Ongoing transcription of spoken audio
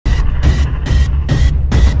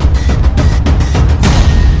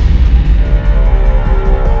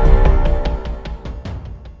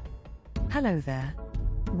Hello there.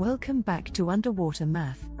 Welcome back to Underwater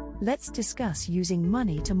Math. Let's discuss using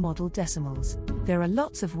money to model decimals. There are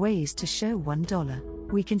lots of ways to show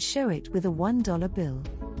 $1. We can show it with a $1 bill.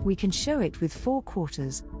 We can show it with 4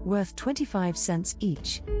 quarters, worth 25 cents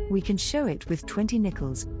each. We can show it with 20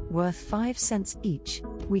 nickels, worth 5 cents each.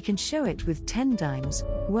 We can show it with 10 dimes,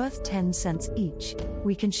 worth 10 cents each.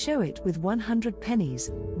 We can show it with 100 pennies,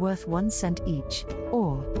 worth 1 cent each.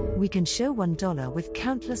 Or, we can show $1 with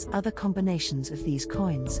countless other combinations of these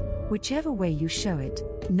coins. Whichever way you show it,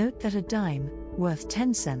 note that a dime, worth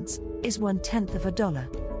 10 cents, is 1/10 of a dollar,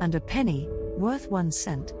 and a penny, worth 1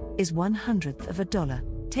 cent, is 1/100th of a dollar.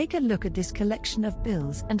 Take a look at this collection of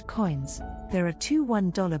bills and coins. There are 2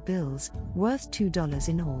 $1 bills, worth $2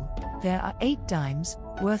 in all. There are 8 dimes,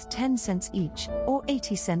 worth 10 cents each, or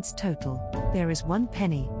 80 cents total. There is 1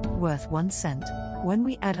 penny, worth 1 cent. When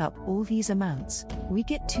we add up all these amounts, we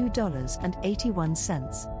get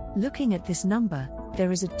 $2.81. Looking at this number,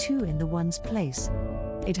 there is a 2 in the ones place.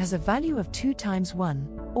 It has a value of 2 times 1,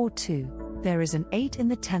 or 2. There is an 8 in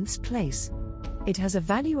the tenths place. It has a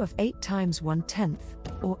value of 8 times 1/10,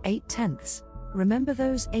 or 8 tenths. Remember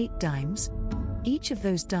those 8 dimes? Each of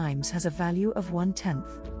those dimes has a value of 1/10.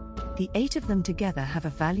 The 8 of them together have a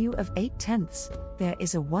value of 8 tenths. There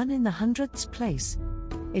is a 1 in the hundredths place.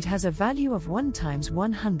 It has a value of 1 times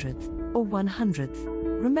 100th, or 100th.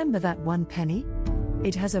 Remember that 1 penny?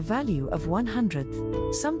 It has a value of 100th.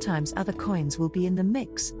 Sometimes other coins will be in the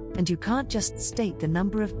mix, and you can't just state the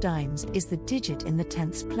number of dimes is the digit in the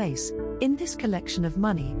tenths place. In this collection of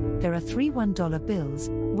money, there are 3 $1 bills,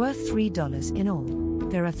 worth $3 in all.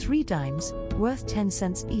 There are 3 dimes, worth 10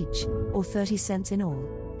 cents each, or 30 cents in all.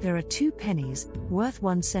 There are 2 pennies, worth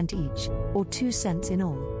 1 cent each, or 2 cents in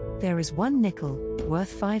all. There is 1 nickel, worth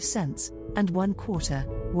 5 cents, and 1 quarter,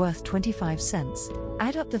 worth 25 cents.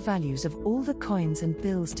 Add up the values of all the coins and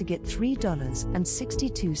bills to get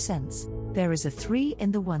 $3.62. There is a 3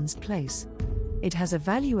 in the ones place. It has a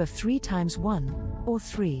value of 3 times 1, or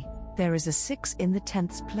 3. There is a 6 in the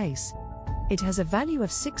tenths place. It has a value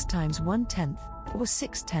of 6 times 1/10, or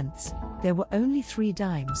 6 tenths. There were only 3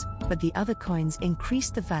 dimes, but the other coins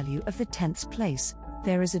increased the value of the tenths place.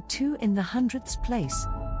 There is a 2 in the hundredths place.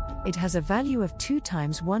 It has a value of 2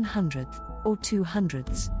 times 100th, or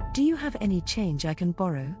 200ths. Do you have any change I can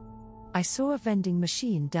borrow? I saw a vending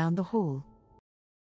machine down the hall.